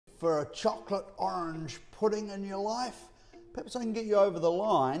for a chocolate orange pudding in your life? Perhaps I can get you over the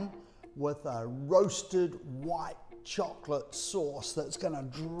line with a roasted white chocolate sauce that's going to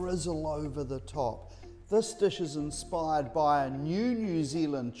drizzle over the top. This dish is inspired by a New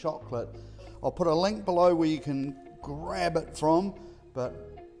Zealand chocolate. I'll put a link below where you can grab it from,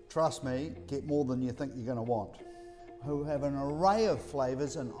 but trust me, get more than you think you're going to want. Who have an array of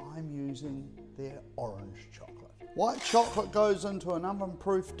flavours, and I'm using their orange chocolate. White chocolate goes into an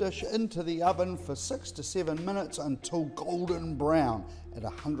oven-proof dish into the oven for 6 to 7 minutes until golden brown at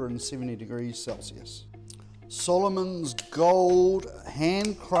 170 degrees Celsius. Solomon's Gold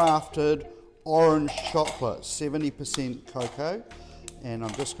handcrafted orange chocolate, 70% cocoa, and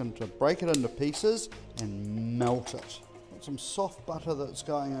I'm just going to break it into pieces and melt it. Got some soft butter that's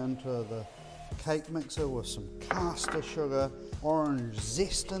going into the cake mixer with some caster sugar, orange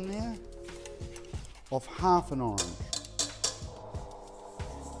zest in there of half an orange.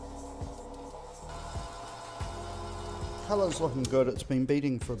 Colour's looking good. It's been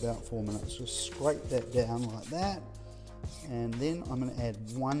beating for about 4 minutes. Just scrape that down like that, and then I'm going to add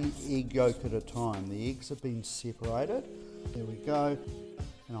 1 egg yolk at a time. The eggs have been separated. There we go,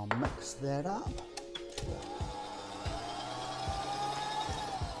 and I'll mix that up.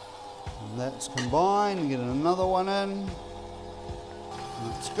 And that's combined. Get another one in.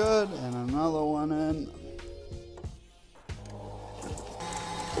 That's good, and another one in.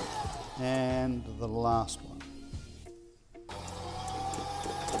 And the last one.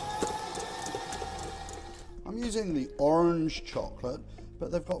 I'm using the orange chocolate,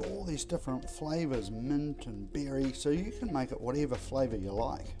 but they've got all these different flavours, mint and berry, so you can make it whatever flavour you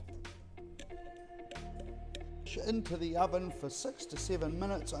like. Into the oven for 6 to 7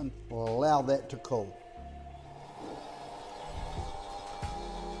 minutes and we'll allow that to cool.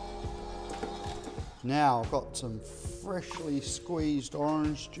 Now I've got some freshly squeezed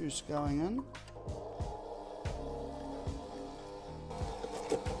orange juice going in.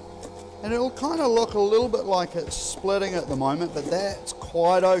 And it'll kind of look a little bit like it's splitting at the moment, but that's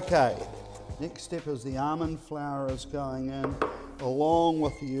quite okay. Next step is the almond flour is going in, along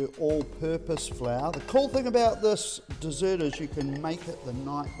with the all-purpose flour. The cool thing about this dessert is you can make it the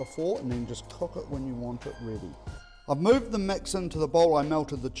night before and then just cook it when you want it ready. I've moved the mix into the bowl I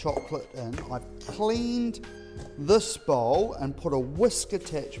melted the chocolate in. I've cleaned this bowl and put a whisk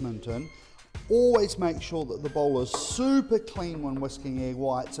attachment in. Always make sure that the bowl is super clean when whisking egg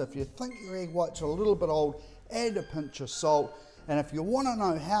whites. If you think your egg whites are a little bit old, add a pinch of salt. And if you want to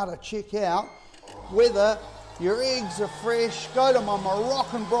know how to check out whether your eggs are fresh, go to my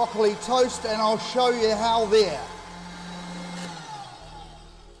Moroccan broccoli toast and I'll show you how they're.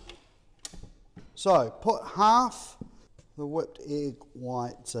 So put half the whipped egg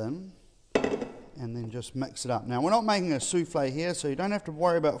whites in and then just mix it up. Now we're not making a souffle here, so you don't have to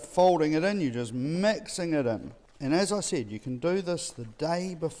worry about folding it in, you're just mixing it in. And as I said, you can do this the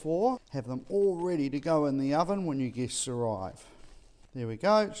day before, have them all ready to go in the oven when your guests arrive. There we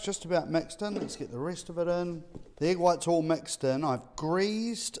go, it's just about mixed in. Let's get the rest of it in. The egg white's all mixed in. I've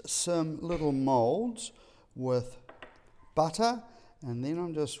greased some little moulds with butter, and then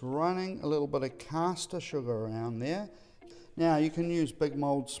I'm just running a little bit of caster sugar around there. Now you can use big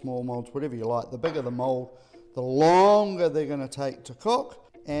moulds, small moulds, whatever you like. The bigger the mould, the longer they're going to take to cook,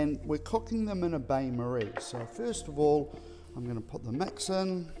 and we're cooking them in a bain-marie. So first of all, I'm going to put the mix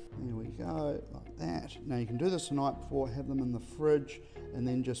in. There we go, like that. Now you can do this the night before, have them in the fridge, and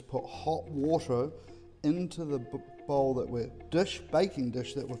then just put hot water into the bowl that we're baking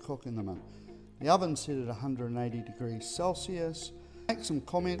dish that we're cooking them in. The oven's set at 180 degrees Celsius. Make some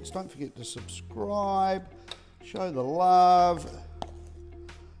comments, don't forget to subscribe, show the love.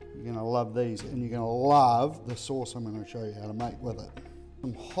 You're going to love these, and you're going to love the sauce I'm going to show you how to make with it.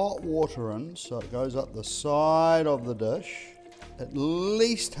 Some hot water in so it goes up the side of the dish, at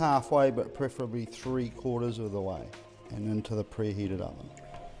least halfway, but preferably 3/4 of the way, and into the preheated oven.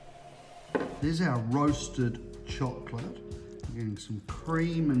 There's our roasted chocolate. We're getting some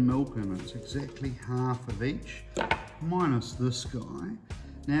cream and milk in it. It's exactly half of each, minus this guy.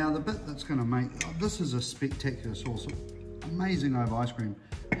 Now the bit that's going to make, this is a spectacular sauce, amazing over ice cream.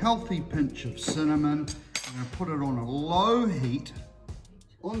 Healthy pinch of cinnamon. I'm going to put it on a low heat.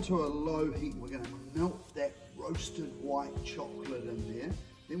 Onto a low heat, we're going to melt that roasted white chocolate in there.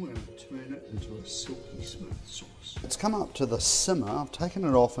 Then we're going to turn it into a silky smooth sauce. It's come up to the simmer. I've taken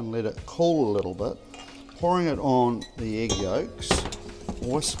it off and let it cool a little bit. Pouring it on the egg yolks,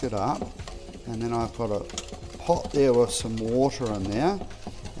 whisk it up, and then I've got a pot there with some water in there,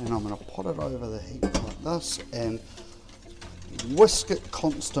 and I'm going to put it over the heat like this and whisk it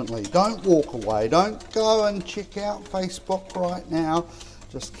constantly. Don't walk away. Don't go and check out Facebook right now.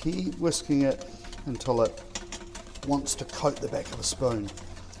 Just keep whisking it until it wants to coat the back of the spoon.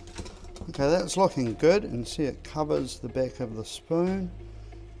 Okay, that's looking good, and see it covers the back of the spoon.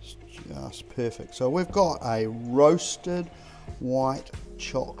 It's just perfect. So we've got a roasted white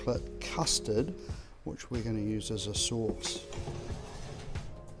chocolate custard, which we're going to use as a sauce.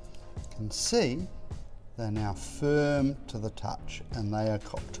 You can see they're now firm to the touch and they are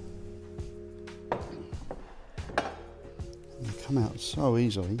cooked. And they come out so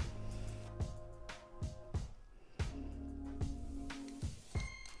easily.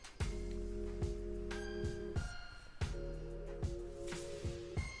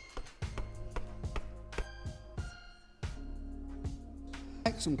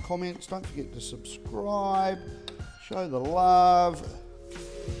 Make some comments, don't forget to subscribe, show the love.